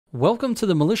Welcome to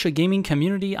the Militia gaming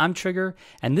community. I'm Trigger,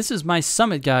 and this is my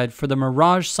summit guide for the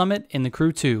Mirage Summit in the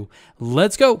Crew 2.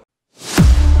 Let's go!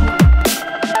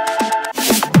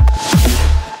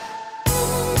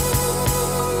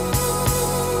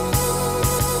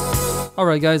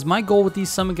 Alright guys, my goal with these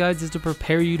summit guides is to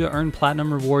prepare you to earn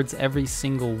platinum rewards every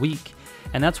single week.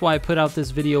 And that's why I put out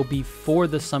this video before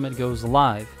the summit goes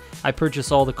live. I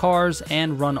purchase all the cars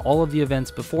and run all of the events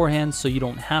beforehand so you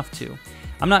don't have to.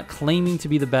 I'm not claiming to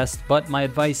be the best, but my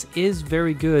advice is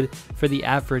very good for the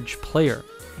average player.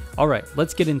 Alright,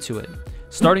 let's get into it.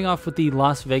 Starting off with the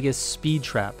Las Vegas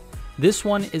Speedtrap. This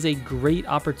one is a great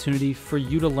opportunity for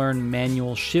you to learn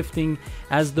manual shifting,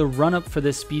 as the run-up for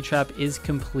this speed trap is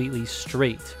completely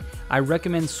straight. I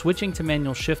recommend switching to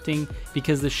manual shifting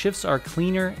because the shifts are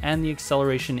cleaner and the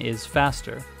acceleration is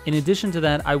faster. In addition to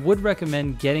that, I would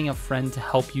recommend getting a friend to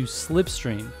help you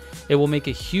slipstream. It will make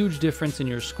a huge difference in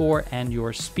your score and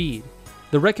your speed.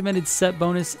 The recommended set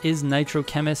bonus is Nitro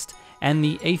Chemist, and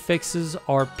the affixes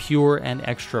are Pure and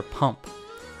Extra Pump.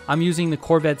 I'm using the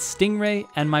Corvette Stingray,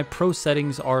 and my pro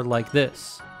settings are like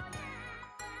this.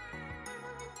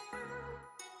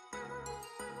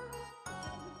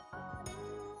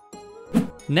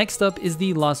 Next up is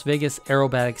the Las Vegas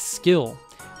Aerobatics skill.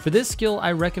 For this skill,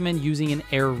 I recommend using an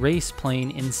air race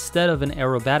plane instead of an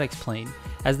aerobatics plane,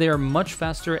 as they are much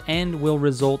faster and will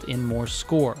result in more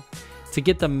score. To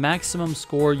get the maximum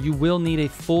score, you will need a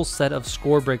full set of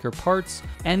score breaker parts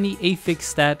and the affix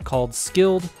stat called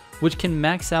Skilled, which can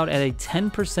max out at a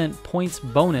 10% points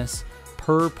bonus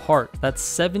per part. That's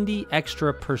 70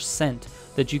 extra percent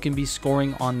that you can be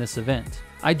scoring on this event.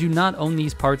 I do not own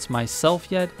these parts myself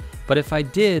yet, but if I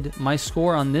did, my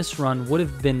score on this run would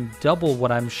have been double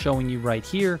what I'm showing you right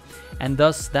here, and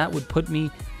thus that would put me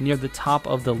near the top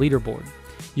of the leaderboard.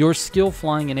 Your skill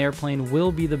flying an airplane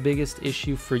will be the biggest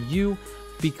issue for you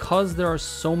because there are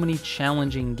so many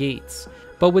challenging gates,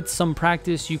 but with some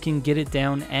practice you can get it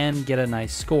down and get a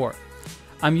nice score.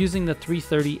 I'm using the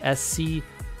 330 SC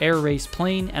air race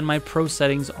plane, and my pro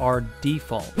settings are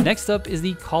default. Next up is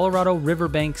the Colorado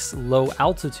Riverbanks low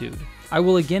altitude. I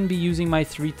will again be using my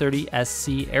 330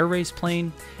 SC air race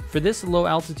plane. For this low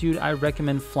altitude, I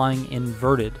recommend flying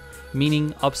inverted,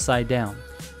 meaning upside down.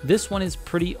 This one is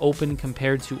pretty open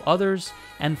compared to others,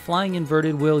 and flying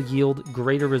inverted will yield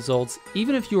greater results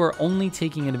even if you are only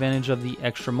taking advantage of the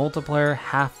extra multiplier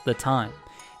half the time.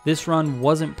 This run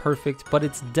wasn't perfect, but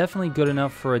it's definitely good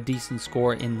enough for a decent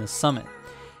score in the summit.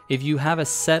 If you have a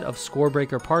set of score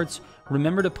breaker parts,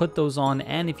 remember to put those on,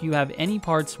 and if you have any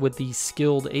parts with the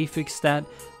skilled affix stat,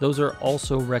 those are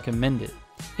also recommended.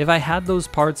 If I had those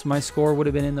parts, my score would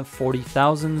have been in the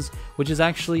 40,000s, which is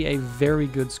actually a very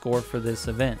good score for this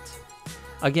event.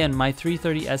 Again, my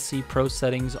 330 SC Pro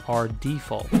settings are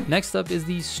default. Next up is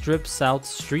the Strip South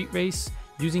Street Race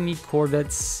using the Corvette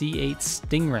C8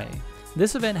 Stingray.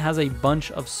 This event has a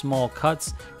bunch of small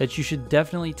cuts that you should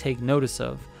definitely take notice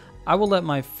of. I will let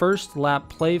my first lap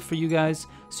play for you guys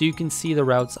so you can see the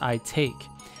routes I take.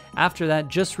 After that,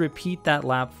 just repeat that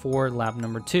lap for lap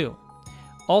number 2.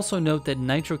 Also note that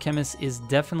Nitro Chemist is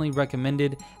definitely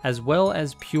recommended, as well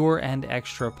as Pure and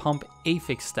Extra Pump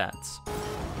affix stats.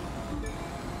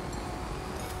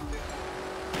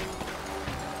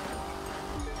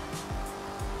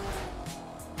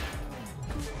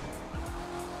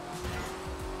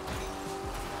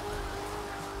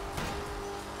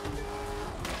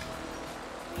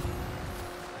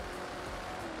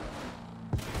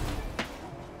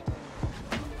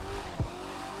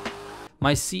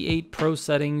 My C8 Pro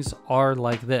settings are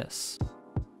like this.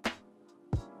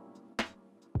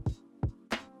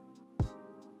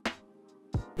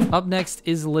 Up next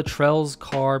is Latrells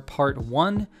Car Part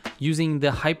 1 using the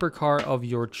hypercar of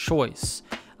your choice.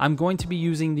 I'm going to be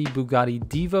using the Bugatti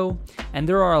Divo, and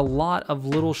there are a lot of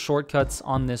little shortcuts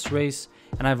on this race,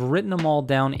 and I've written them all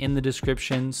down in the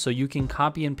description so you can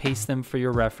copy and paste them for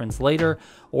your reference later,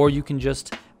 or you can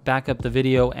just back up the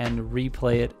video and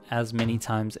replay it as many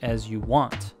times as you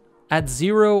want. At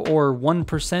 0 or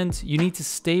 1%, you need to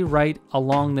stay right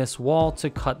along this wall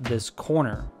to cut this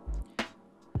corner.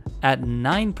 At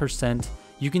 9%,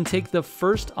 you can take the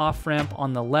first off-ramp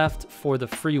on the left for the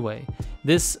freeway.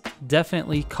 This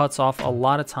definitely cuts off a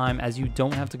lot of time, as you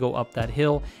don't have to go up that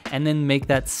hill and then make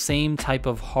that same type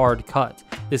of hard cut.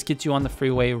 This gets you on the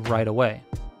freeway right away.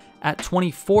 At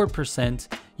 24%,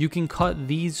 you can cut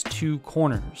these two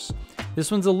corners.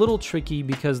 This one's a little tricky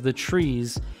because the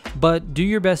trees, but do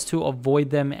your best to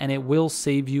avoid them and it will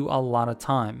save you a lot of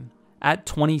time. At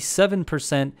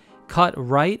 27%, cut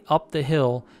right up the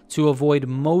hill to avoid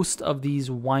most of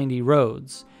these windy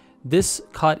roads. This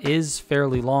cut is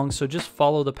fairly long, so just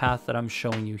follow the path that I'm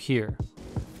showing you here.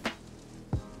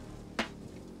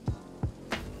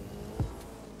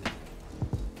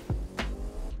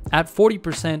 At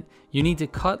 40%, you need to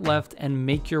cut left and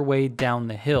make your way down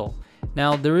the hill.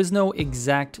 Now, there is no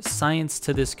exact science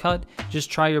to this cut,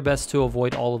 just try your best to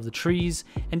avoid all of the trees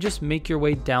and just make your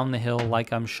way down the hill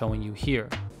like I'm showing you here.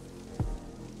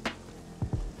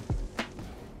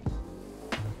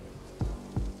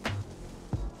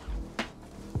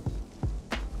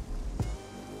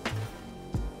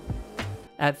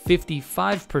 At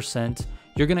 55%,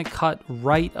 you're going to cut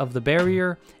right of the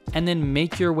barrier and then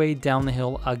make your way down the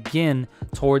hill again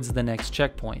towards the next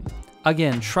checkpoint.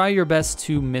 Again, try your best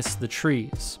to miss the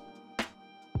trees.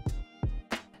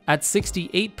 At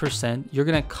 68%, you're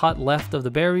going to cut left of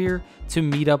the barrier to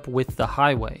meet up with the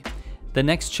highway. The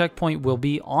next checkpoint will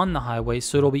be on the highway,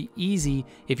 so it'll be easy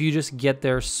if you just get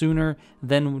there sooner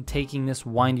than taking this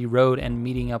windy road and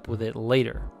meeting up with it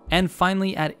later. And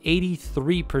finally, at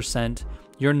 83%,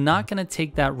 you're not going to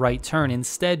take that right turn.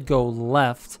 Instead, go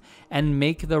left and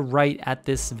make the right at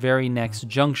this very next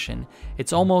junction.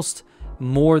 It's almost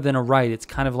more than a right, it's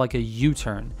kind of like a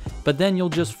U-turn. But then you'll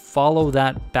just follow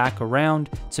that back around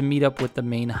to meet up with the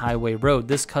main highway road.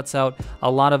 This cuts out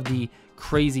a lot of the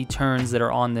crazy turns that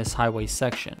are on this highway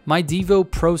section. My Devo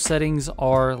Pro settings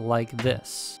are like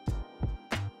this.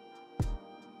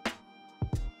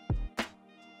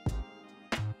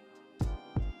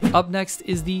 Up next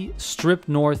is the Strip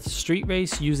North Street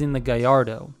Race using the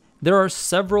Gallardo. There are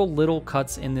several little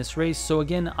cuts in this race, so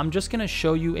again, I'm just going to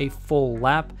show you a full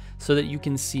lap so that you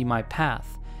can see my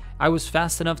path. I was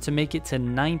fast enough to make it to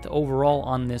 9th overall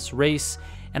on this race,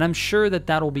 and I'm sure that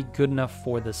that'll be good enough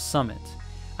for the summit.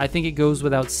 I think it goes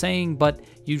without saying, but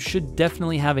you should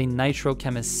definitely have a Nitro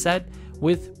Chemist set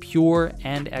with pure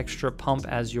and extra pump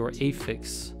as your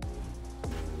affix.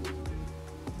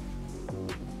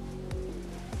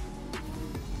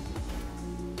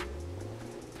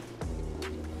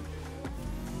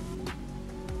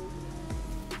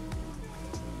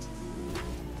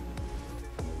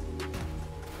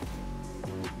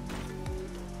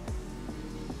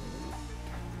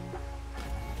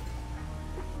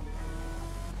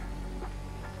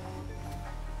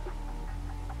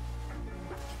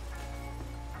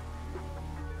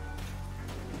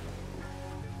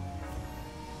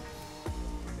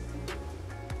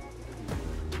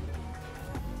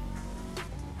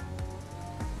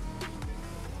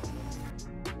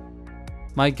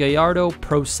 My Gallardo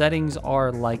Pro settings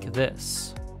are like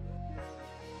this.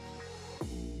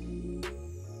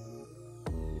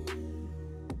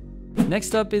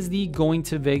 Next up is the Going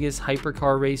to Vegas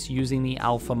hypercar race using the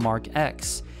Alpha Mark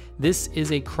X. This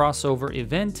is a crossover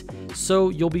event, so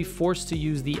you'll be forced to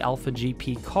use the Alpha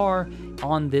GP car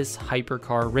on this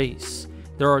hypercar race.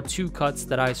 There are two cuts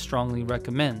that I strongly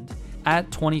recommend.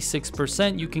 At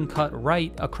 26%, you can cut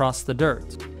right across the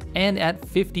dirt. And at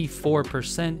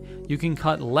 54%, you can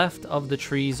cut left of the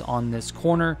trees on this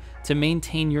corner to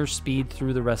maintain your speed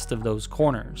through the rest of those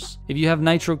corners. If you have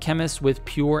Nitro Chemist with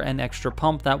pure and extra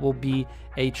pump, that will be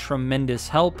a tremendous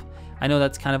help. I know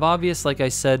that's kind of obvious, like I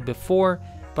said before,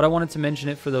 but I wanted to mention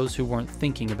it for those who weren't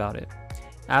thinking about it.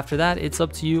 After that, it's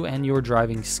up to you and your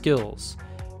driving skills.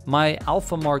 My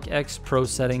Alpha Mark X Pro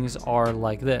settings are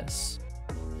like this.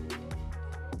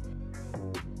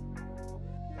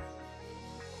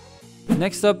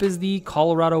 Next up is the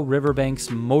Colorado Riverbanks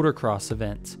Motocross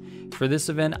event. For this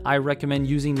event, I recommend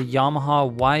using the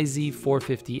Yamaha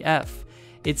YZ450F.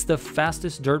 It's the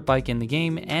fastest dirt bike in the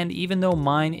game, and even though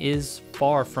mine is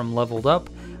far from leveled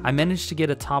up, I managed to get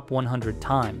a top 100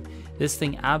 time. This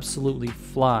thing absolutely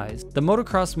flies. The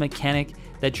motocross mechanic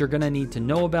that you're going to need to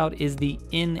know about is the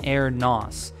in-air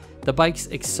NOS. The bikes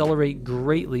accelerate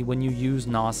greatly when you use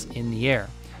NOS in the air,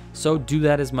 so do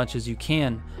that as much as you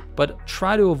can, but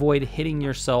try to avoid hitting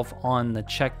yourself on the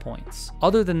checkpoints.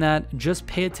 Other than that, just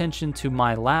pay attention to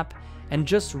my lap and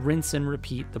just rinse and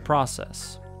repeat the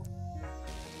process.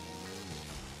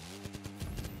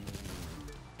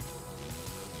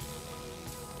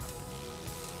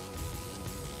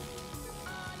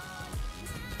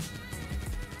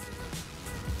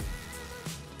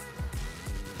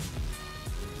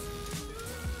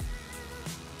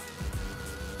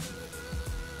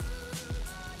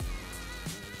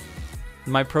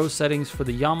 My pro settings for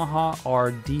the Yamaha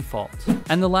are default.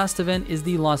 And the last event is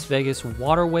the Las Vegas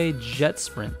Waterway Jet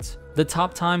Sprint. The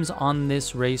top times on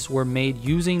this race were made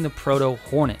using the Proto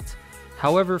Hornet.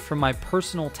 However, for my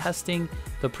personal testing,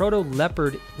 the Proto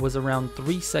Leopard was around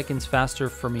 3 seconds faster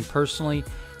for me personally.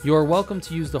 You are welcome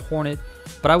to use the Hornet,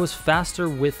 but I was faster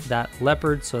with that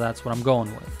Leopard, so that's what I'm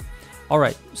going with.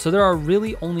 Alright, so there are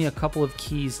really only a couple of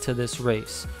keys to this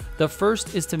race. The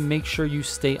first is to make sure you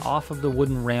stay off of the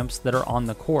wooden ramps that are on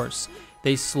the course.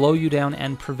 They slow you down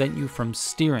and prevent you from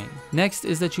steering. Next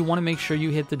is that you want to make sure you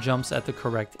hit the jumps at the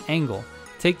correct angle.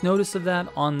 Take notice of that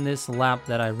on this lap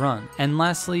that I run. And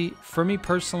lastly, for me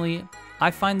personally,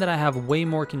 I find that I have way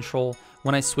more control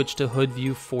when I switch to hood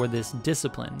view for this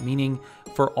discipline, meaning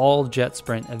for all jet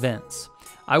sprint events.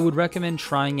 I would recommend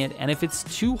trying it, and if it's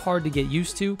too hard to get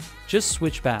used to, just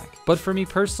switch back. But for me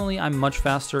personally, I'm much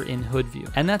faster in hood view.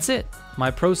 And that's it.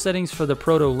 My pro settings for the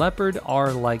Proto Leopard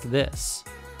are like this.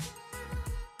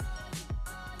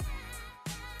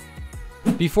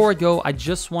 Before I go, I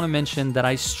just want to mention that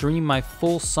I stream my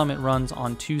full summit runs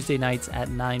on Tuesday nights at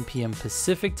 9 p.m.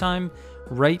 Pacific time,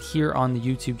 right here on the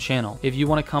YouTube channel. If you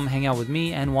want to come hang out with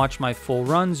me and watch my full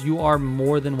runs, you are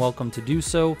more than welcome to do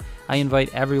so. I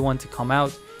invite everyone to come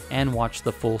out and watch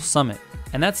the full summit.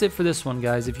 And that's it for this one,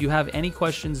 guys. If you have any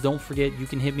questions, don't forget you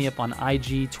can hit me up on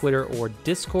IG, Twitter, or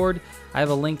Discord. I have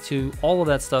a link to all of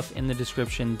that stuff in the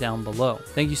description down below.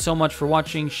 Thank you so much for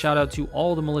watching. Shout out to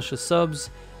all the Militia subs.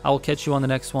 I will catch you on the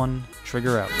next one.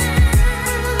 Trigger out.